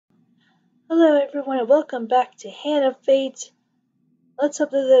Hello everyone and welcome back to Hand of Fate. Let's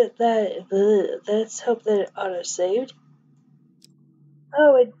hope that it auto-saved.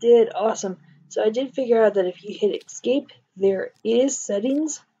 Oh, it did. Awesome. So I did figure out that if you hit escape, there is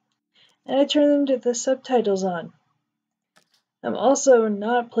settings, and I turned them to the subtitles on. I'm also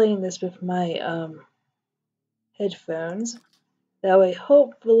not playing this with my headphones. That way,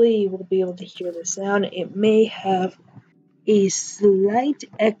 hopefully, we'll be able to hear the sound. It may have a slight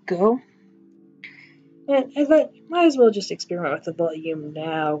echo. And I thought, might as well just experiment with the volume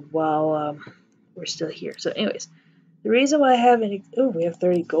now while we're still here. So anyways, the reason why I haven't... Oh, we have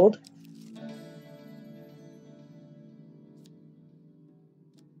 30 gold.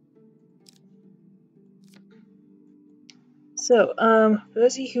 So, for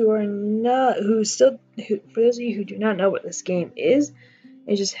those of you who are not... For those of you who do not know what this game is,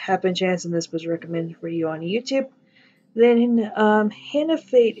 it just happened chance and this was recommended for you on YouTube, then Hand of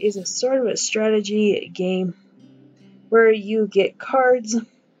Fate is a sort of a strategy game where you get cards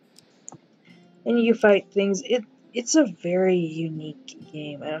and you fight things. It's a very unique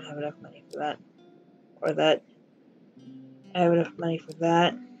game. I don't have enough money for that. Or that. I have enough money for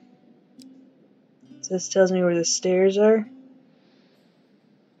that. So this tells me where the stairs are.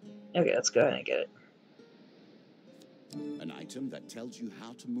 Okay, let's go ahead and get it. An item that tells you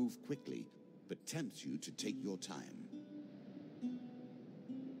how to move quickly, but tempts you to take your time.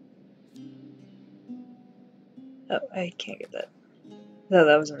 Oh, I can't get that. No,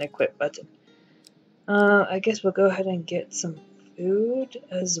 that was an equip button. I guess we'll go ahead and get some food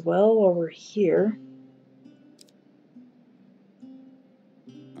as well while we're here.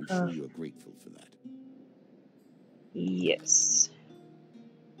 I'm sure you're grateful for that. Yes.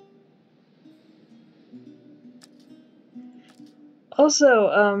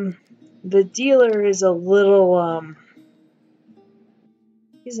 Also, the dealer is a little,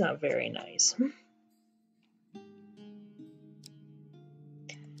 he's not very nice.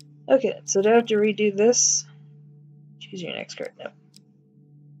 Okay, so do I have to redo this? Choose your next card. No.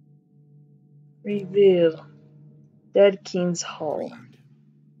 Reveal. Dead King's Hall. Greed.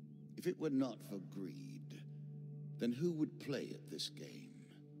 If it were not for greed, then who would play at this game?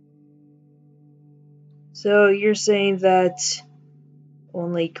 So you're saying that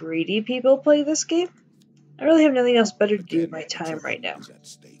only greedy people play this game? I really have nothing else better to do with my time right now.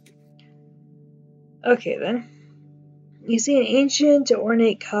 Okay then. You see an ancient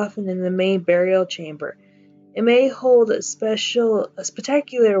ornate coffin in the main burial chamber. It may hold a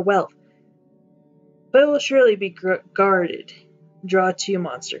spectacular wealth, but it will surely be guarded. Draw 2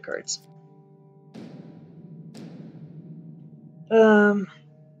 monster cards.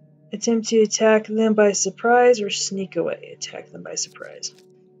 Attempt to attack them by surprise or sneak away. Attack them by surprise.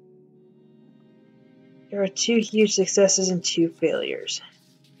 There are 2 huge successes and 2 failures.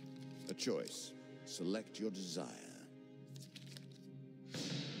 A choice. Select your desire.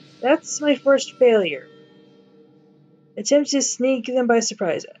 That's my first failure. Attempt to sneak them by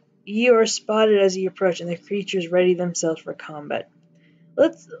surprise. You are spotted as you approach and the creatures ready themselves for combat.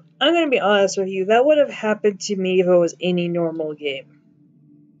 I'm going to be honest with you, that would have happened to me if it was any normal game.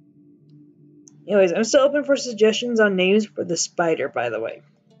 Anyways, I'm still open for suggestions on names for the spider, by the way.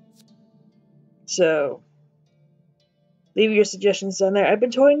 So, leave your suggestions down there. I've been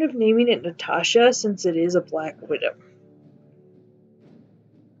toying with naming it Natasha since it is a Black Widow.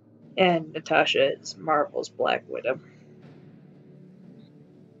 And Natasha is Marvel's Black Widow.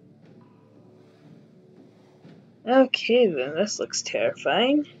 Okay then, this looks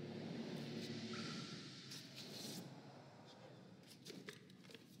terrifying.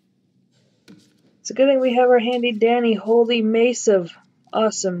 It's a good thing we have our handy dandy holy mace of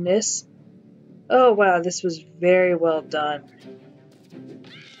awesomeness. Oh wow, this was very well done.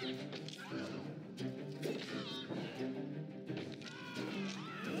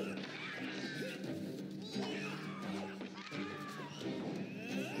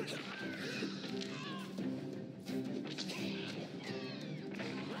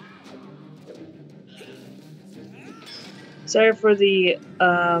 Sorry for the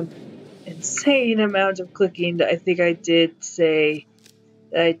insane amount of clicking. I think I did say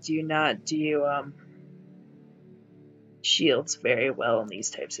that I do not do shields very well in these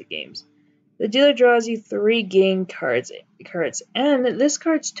types of games. The dealer draws you 3 game cards, and this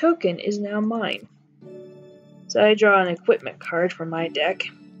card's token is now mine. So I draw an equipment card from my deck.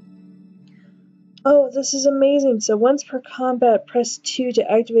 Oh, this is amazing! So once per combat, press 2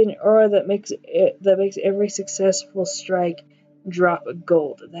 to activate an aura that makes every successful strike drop a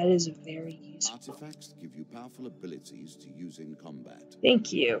gold. That is very useful. Artifacts give you powerful abilities to use in combat.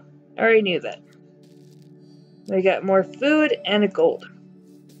 Thank you. I already knew that. We got more food and a gold.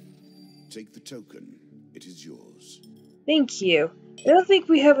 Take the token. It is yours. Thank you. I don't think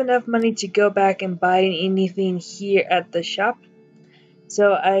we have enough money to go back and buy anything here at the shop,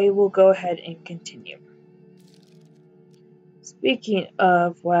 so I will go ahead and continue. Speaking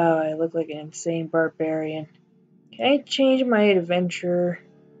of, wow, I look like an insane barbarian. Can I change my adventure?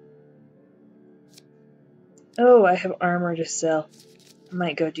 Oh, I have armor to sell. I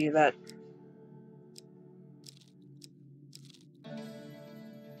might go do that.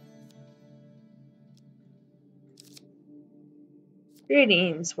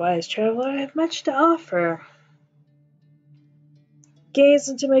 Greetings, wise traveler. I have much to offer. Gaze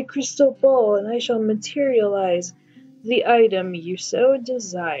into my crystal bowl, and I shall materialize the item you so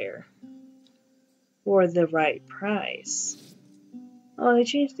desire for the right price. Oh, they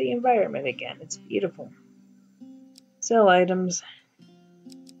changed the environment again. It's beautiful. Sell items.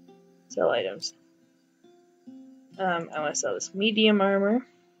 Sell items. I want to sell this medium armor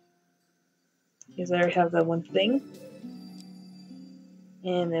because I already have that one thing.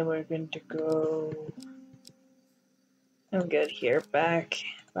 And then we're going to go. I'm good here. Back.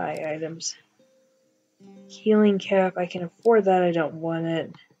 Buy items. Healing cap. I can afford that. I don't want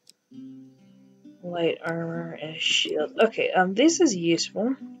it. Light armor and a shield. Okay, this is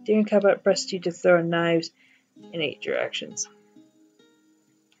useful. During combat, press 2 to throw knives in 8 directions.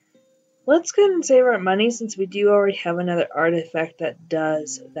 Let's go ahead and save our money since we do already have another artifact that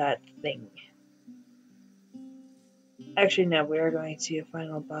does that thing. Actually, no, we are going to a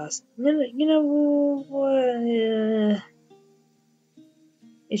final boss. No, you know what?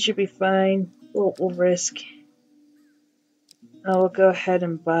 It should be fine. We'll risk. We'll go ahead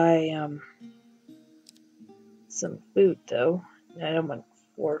and buy some food though. I don't want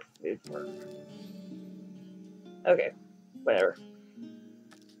 4 food for. Okay, whatever.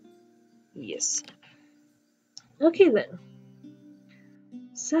 Yes. Okay then.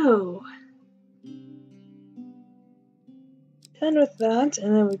 So, done with that,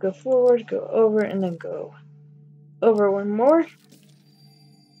 and then we go forward, go over, and then go over one more.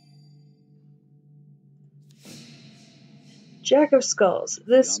 Jack of Skulls.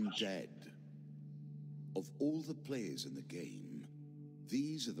 This. The undead. Of all the players in the game,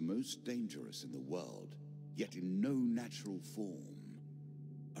 these are the most dangerous in the world, yet in no natural form.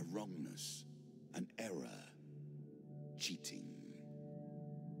 A wrongness, an error, cheating.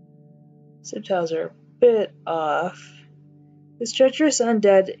 Subtitles are a bit off. This treacherous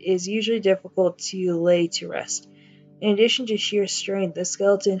undead is usually difficult to lay to rest. In addition to sheer strength, the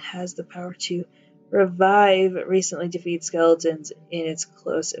skeleton has the power to revive recently defeated skeletons in its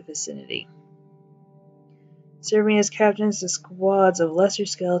close vicinity. Serving as captains to squads of lesser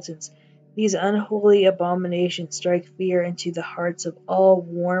skeletons, these unholy abominations strike fear into the hearts of all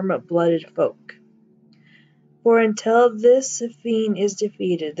warm-blooded folk. For until this fiend is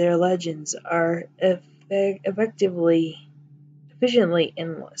defeated, their legends are efficiently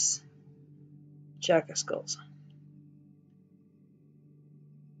endless. Jack of Skulls.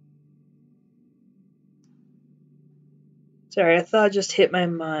 Sorry, I thought it just hit my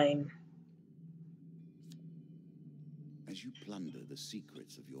mind. As you plunder the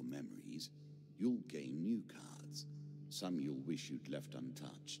secrets of your memories, you'll gain new cards. Some you'll wish you'd left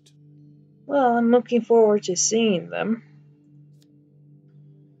untouched. Well, I'm looking forward to seeing them.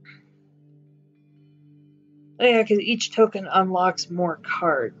 Oh yeah, because each token unlocks more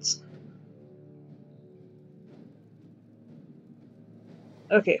cards.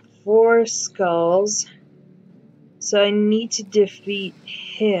 Okay, 4 skulls. So I need to defeat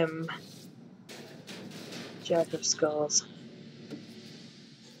him. Jack of Skulls.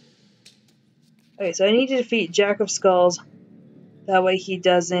 Okay, so I need to defeat Jack of Skulls. That way he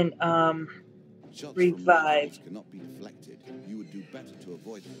doesn't Shots revive. from cannot be deflected. You would do better to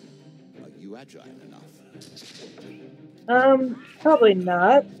avoid them. Are you agile enough? Probably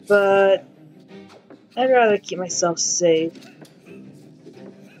not, but I'd rather keep myself safe.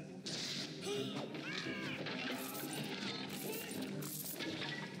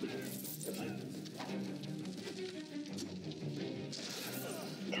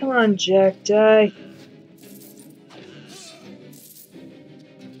 Come on, Jack, die.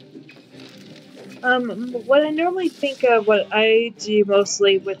 What I normally think of, what I do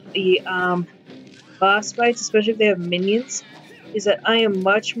mostly with the boss fights, especially if they have minions, is that I am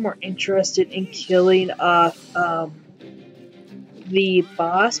much more interested in killing off the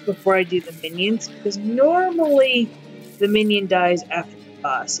boss before I do the minions, because normally the minion dies after the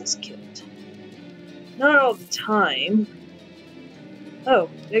boss is killed. Not all the time.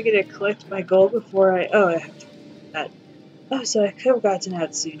 Oh, did I get to collect my gold before I... Oh, I have to do that. Oh, so I could have gotten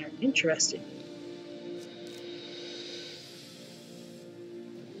out sooner. Interesting.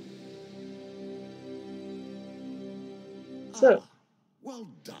 So, Well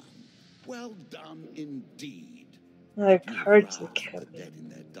done. Well done indeed. another You have card to the roused the cabinet. dead in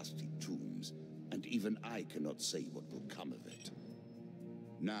their dusty tombs, and even I cannot say what will come of it.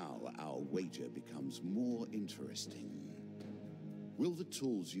 Now our wager becomes more interesting. Will the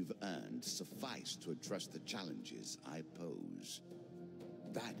tools you've earned suffice to address the challenges I pose?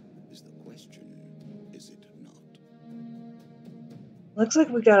 That is the question, is it not? Looks like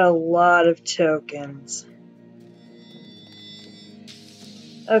we got a lot of tokens.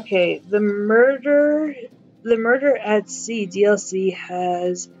 Okay, the murder at sea DLC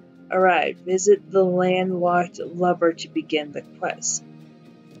has arrived. Visit the landlocked lover to begin the quest.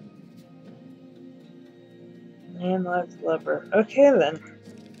 Landlocked lover. Okay then.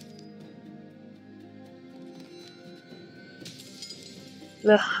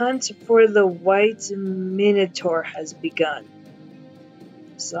 The hunt for the White Minotaur has begun.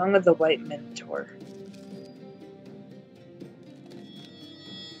 Song of the White Minotaur.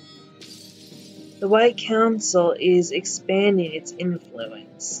 The White Council is expanding its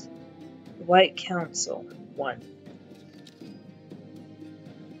influence. The White Council 1.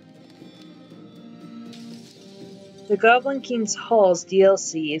 The Goblin King's Halls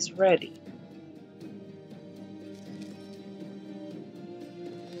DLC is ready.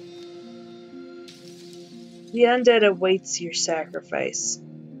 The undead awaits your sacrifice.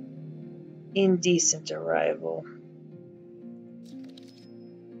 Indecent arrival.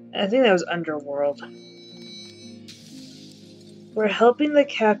 I think that was Underworld. For helping the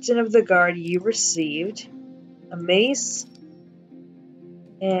captain of the guard, you received a mace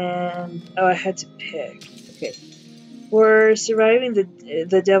and I had to pick. Okay. For surviving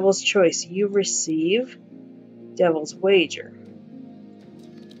the Devil's Choice, you receive Devil's Wager.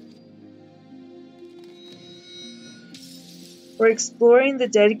 For exploring the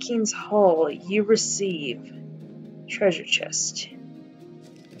Dead King's Hall, you receive Treasure Chest.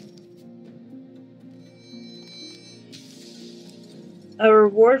 A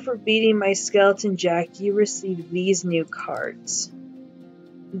reward for beating my Skeleton Jack, you receive these new cards.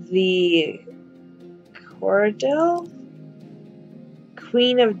 The Cordell,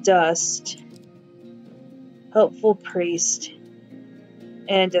 Queen of Dust, Helpful Priest,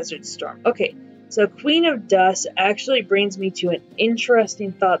 and Desert Storm. Okay, so Queen of Dust actually brings me to an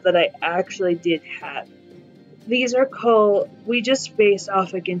interesting thought that I actually did have. These are called, we just faced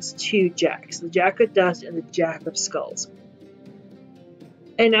off against two Jacks, the Jack of Dust and the Jack of Skulls.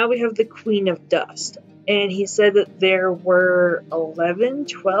 And now we have the Queen of Dust. And he said that there were 11,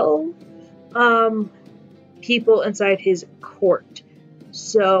 12 people inside his court.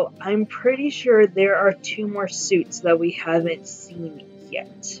 So I'm pretty sure there are 2 more suits that we haven't seen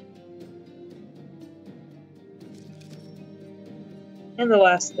yet. And the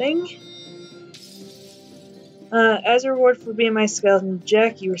last thing. As a reward for being my Skeleton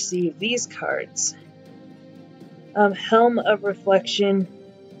Jack, you receive these cards. Helm of Reflection,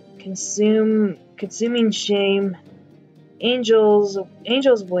 Consuming Shame, Angel's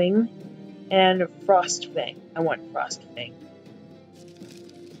Wing, and Frostfang. I want Frostfang.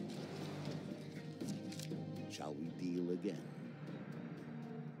 Shall we deal again?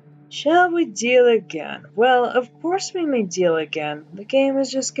 Shall we deal again? Well, of course we may deal again. The game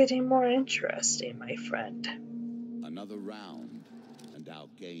is just getting more interesting, my friend. Another round, and our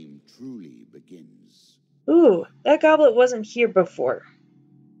game truly begins. Ooh, that goblet wasn't here before.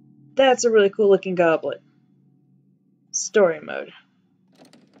 That's a really cool looking goblet. Story mode.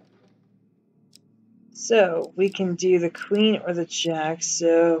 So, we can do the Queen or the Jack,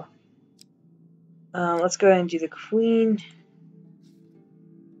 so let's go ahead and do the Queen.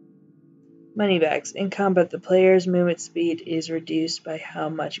 Moneybags. In combat, the player's movement speed is reduced by how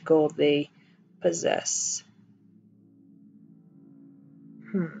much gold they possess.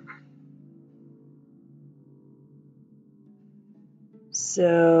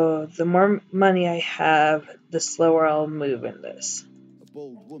 So, the more money I have, the slower I'll move in this. A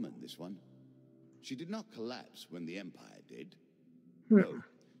bold woman, this one. She did not collapse when the Empire did. No,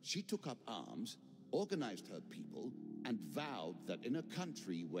 she took up arms, organized her people, and vowed that in a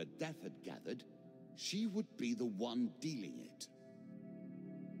country where death had gathered, she would be the one dealing it.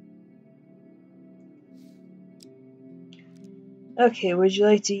 Okay, would you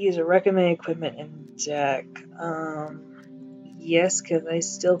like to use a recommended equipment in deck? Yes, because I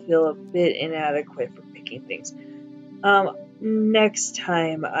still feel a bit inadequate for picking things. Next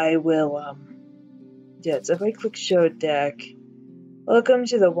time I will, do it. So if I click Show Deck, welcome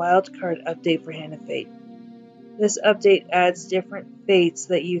to the Wildcard update for Hand of Fate. This update adds different fates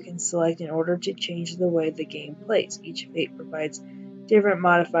that you can select in order to change the way the game plays. Each fate provides different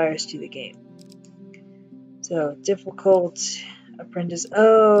modifiers to the game. So, difficult, apprentice.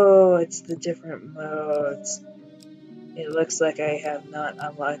 Oh, it's the different modes. It looks like I have not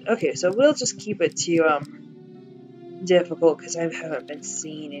unlocked. Okay, so we'll just keep it to difficult because I haven't been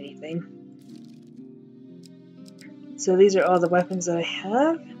seeing anything. So these are all the weapons that I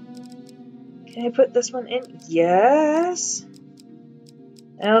have. Can I put this one in? Yes.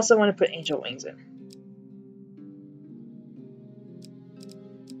 I also want to put angel wings in.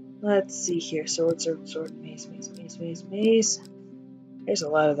 Let's see here. Sword, mace, mace. There's a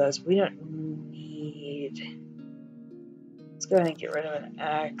lot of those. We don't need. Let's go ahead and get rid of an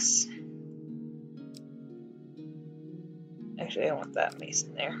axe. Actually, I want that mace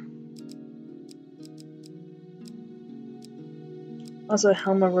in there. Also,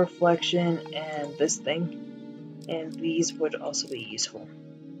 helm of reflection and this thing. And these would also be useful.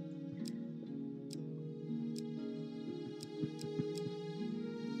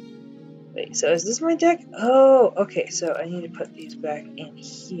 Wait, so is this my deck? Oh, okay, so I need to put these back in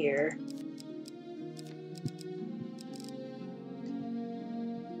here.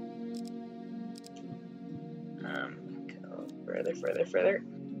 Go further.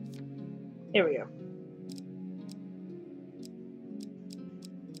 Here we go.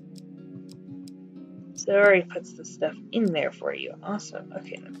 So it already puts the stuff in there for you. Awesome.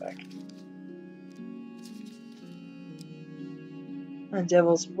 Okay, then back. On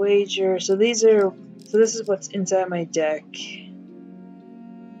Devil's Wager. So these are. So this is what's inside my deck.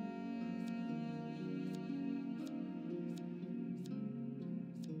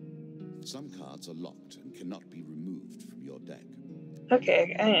 Some cards are locked and cannot be removed from your deck.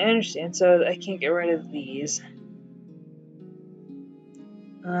 Okay, I understand. So I can't get rid of these.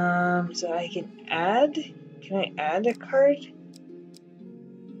 So I can add. Can I add a card?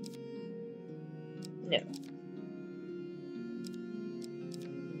 No.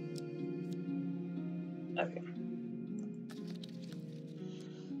 Okay.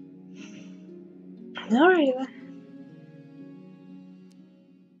 Alright then.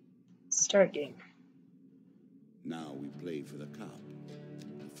 Start game. Now we play for the cup,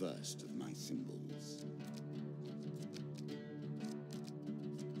 the first of my symbols.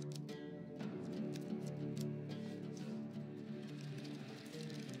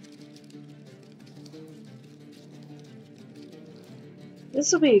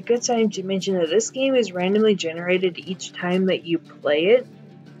 This will be a good time to mention that this game is randomly generated each time that you play it.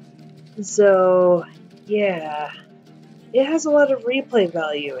 So, yeah. It has a lot of replay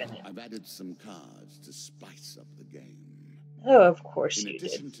value in it. I've added some cards to spice up the game. Oh, of course you did. In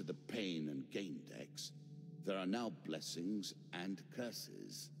addition to the pain and gain decks, there are now blessings and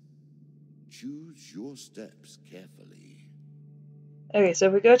curses. Choose your steps carefully. Okay, so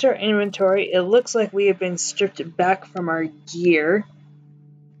if we go to our inventory, it looks like we have been stripped back from our gear.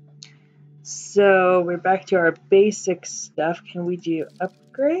 So we're back to our basic stuff. Can we do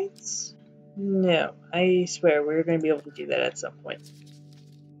upgrades? No, I swear we're going to be able to do that at some point.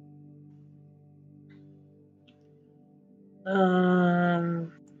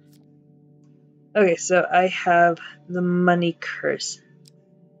 Okay, so I have the money curse.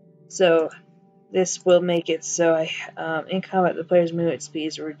 So this will make it so in combat the player's movement speed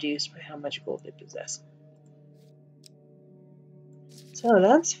is reduced by how much gold they possess. So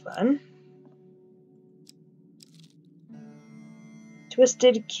that's fun.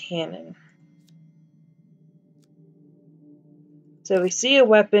 Twisted Cannon. So if we see a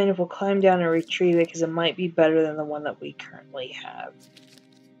weapon, we'll climb down and retrieve it because it might be better than the one that we currently have.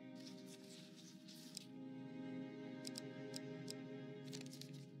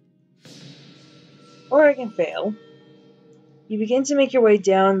 Or I can fail. You begin to make your way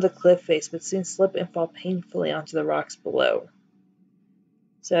down the cliff face, but soon slip and fall painfully onto the rocks below.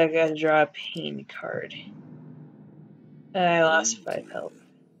 So I gotta draw a pain card. I lost 5 health.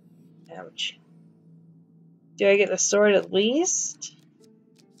 Ouch. Do I get the sword at least?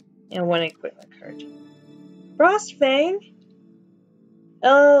 And 1 equipment card. Frostfang!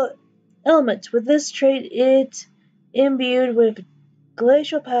 Element. With this trait, it imbued with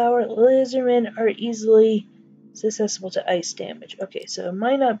glacial power. Lizardmen are easily susceptible to ice damage. Okay, so it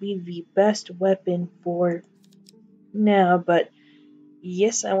might not be the best weapon for now, but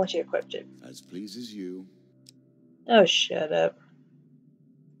yes, I want you equipped it. As pleases you. Oh, shut up.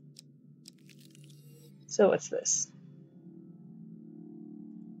 So what's this?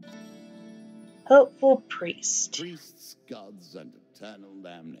 Helpful Priest. Priests, gods, and eternal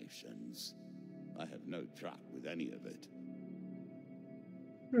damnations. I have no truck with any of it.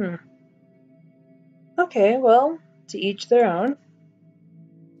 Okay, well, to each their own.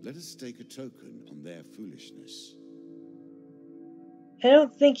 Let us stake a token on their foolishness. I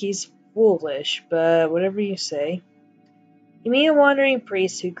don't think he's foolish, but whatever you say. You meet a wandering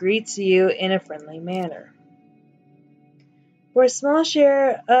priest who greets you in a friendly manner. For a small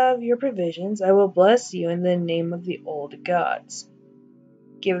share of your provisions, I will bless you in the name of the old gods.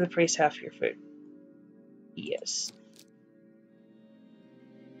 Give the priest half your food. Yes.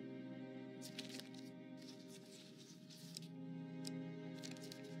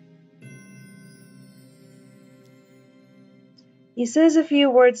 He says a few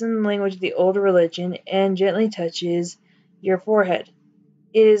words in the language of the old religion and gently touches your forehead.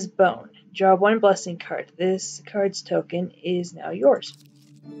 It is bone. Draw one blessing card. This card's token is now yours.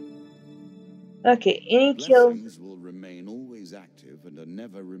 Okay, any kill. Blessings will remain always active and are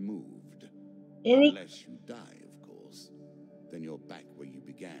never removed. Any. Unless you die, of course. Then you're back where you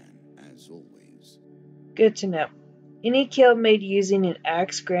began, as always. Good to know. Any kill made using an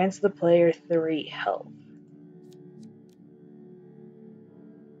axe grants the player 3 health.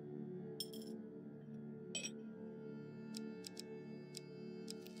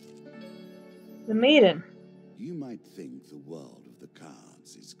 The maiden. You might think the world of the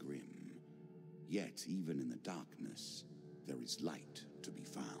cards is grim. Yet, even in the darkness, there is light to be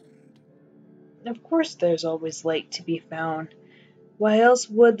found. Of course there's always light to be found. Why else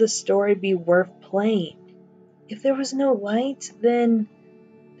would the story be worth playing? If there was no light, then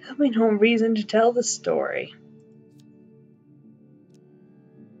there'll be no reason to tell the story.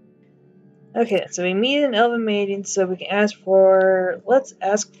 Okay, so we meet an elven maiden, so we can let's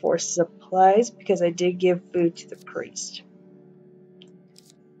ask for supplies, because I did give food to the priest.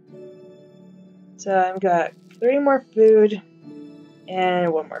 So I've got 3 more food,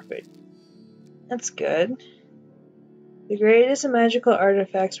 and 1 more food. That's good. The greatest magical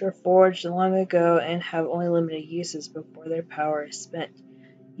artifacts were forged long ago and have only limited uses before their power is spent.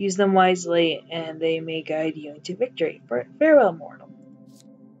 Use them wisely, and they may guide you into victory. Farewell, mortal.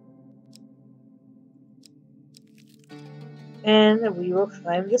 And we will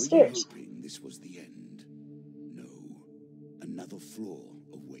climb the stairs. Were you hoping this was the end? No. Another floor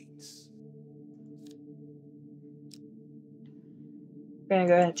awaits. We're gonna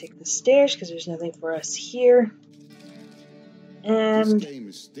go ahead and take the stairs because there's nothing for us here. And this game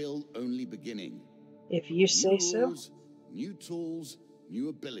is still only beginning. If you say so. New tools, new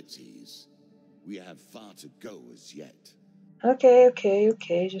abilities. We have far to go as yet. Okay.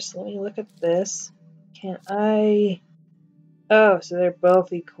 Just let me look at this. Can I... Oh, so they're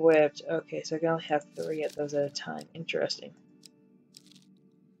both equipped. Okay, so I can only have 3 of those at a time. Interesting.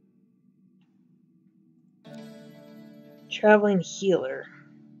 Traveling healer.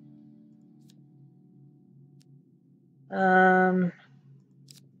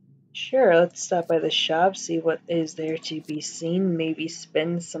 Sure, let's stop by the shop, see what is there to be seen, maybe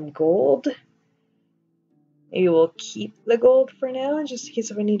spend some gold. Maybe we'll keep the gold for now, just in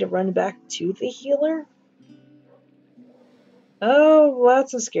case if I need to run back to the healer. Oh, well,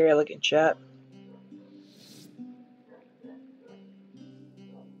 that's a scary looking chap.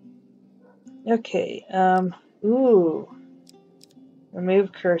 Okay, ooh.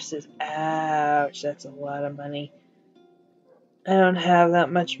 Remove curses. Ouch, that's a lot of money. I don't have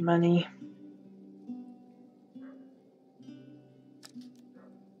that much money.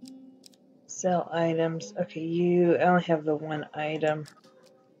 Sell items. Okay, I only have the 1 item.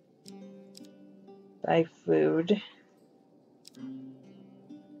 Buy food.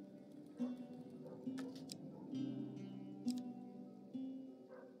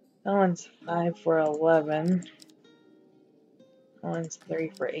 That one's 5 for 11. That one's 3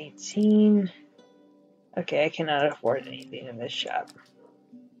 for 18. Okay, I cannot afford anything in this shop.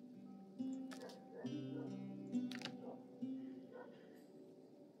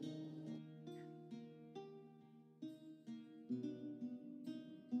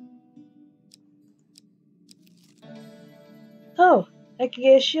 Oh, I can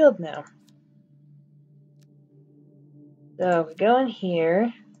get a shield now. So we go in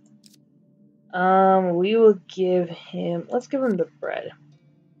here. We will give him. Let's give him the bread.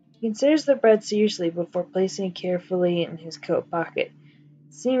 He considers the bread seriously before placing it carefully in his coat pocket,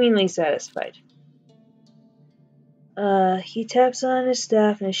 seemingly satisfied. He taps on his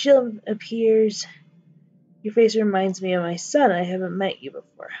staff and a shield appears. Your face reminds me of my son. I haven't met you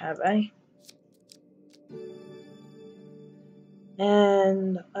before, have I?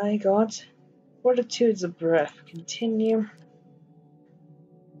 And I got Fortitude's of Breath. Continue.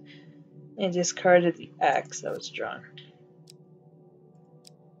 And discarded the axe that was drawn.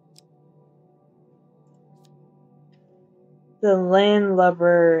 The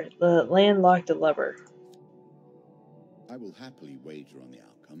landlocked lubber. I will happily wager on the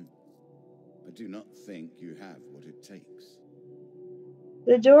outcome. I do not think you have what it takes.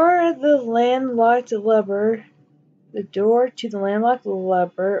 The door to the landlocked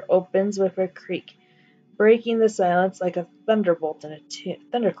lever opens with a creak, breaking the silence like a thunderclap in a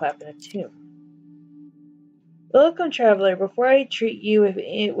tomb. Welcome, traveler. Before I treat you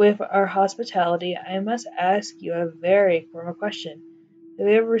with our hospitality, I must ask you a very formal question. Have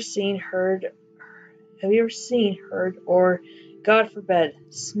you ever seen, heard, or, God forbid,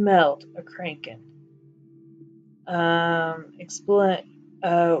 smelled a kraken? Explain.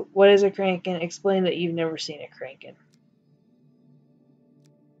 What is a kraken? Explain that you've never seen a kraken.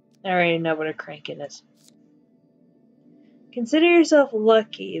 I already know what a kraken is. Consider yourself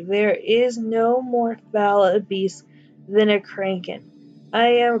lucky. There is no more foul a beast than a kraken.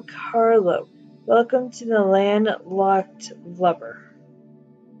 I am Carlo. Welcome to the landlocked lubber.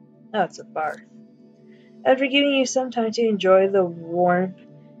 Oh, it's a bar. After giving you some time to enjoy the warmth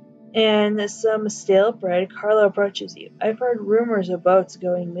and some stale bread, Carlo approaches you. I've heard rumors of boats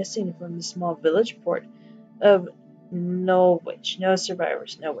going missing from the small village port of Norwich. No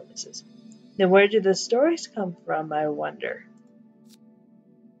survivors, no witnesses. Then where do the stories come from, I wonder?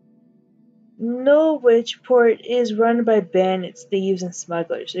 Norwich port is run by bandits, thieves, and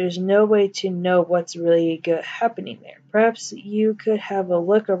smugglers. There's no way to know what's really happening there. Perhaps you could have a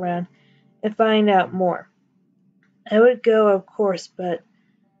look around and find out more. I would go, of course, but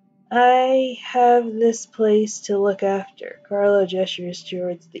I have this place to look after. Carlo gestures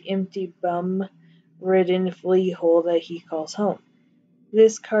towards the empty bum-ridden flea hole that he calls home.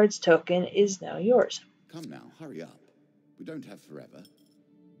 This card's token is now yours. Come now, hurry up. We don't have forever.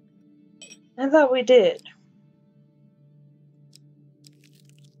 I thought we did.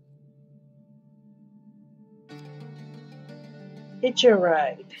 Hitch a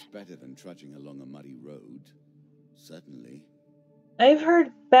ride. It's better than trudging along a muddy road. Certainly. I've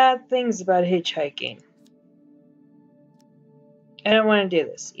heard bad things about hitchhiking. I don't want to do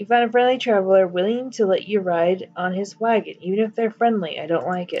this. You find a friendly traveler willing to let you ride on his wagon. Even if they're friendly, I don't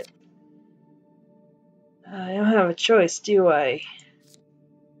like it. I don't have a choice, do I?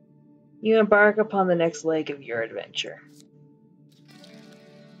 You embark upon the next leg of your adventure.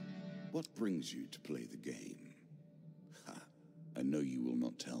 What brings you to play the game? Ha! I know you will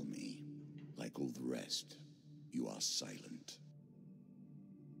not tell me. Like all the rest, you are silent.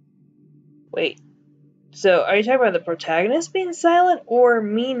 Wait. So, are you talking about the protagonist being silent, or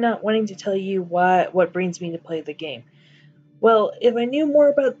me not wanting to tell you what brings me to play the game? Well, if I knew more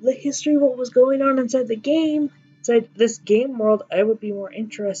about the history of what was going on inside this game world, I would be more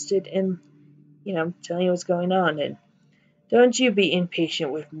interested in, telling you what's going on. And don't you be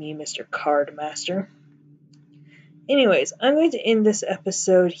impatient with me, Mr. Card Master. Anyways, I'm going to end this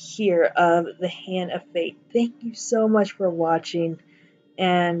episode here of The Hand of Fate. Thank you so much for watching,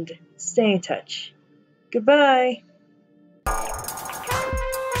 and stay in touch. Goodbye!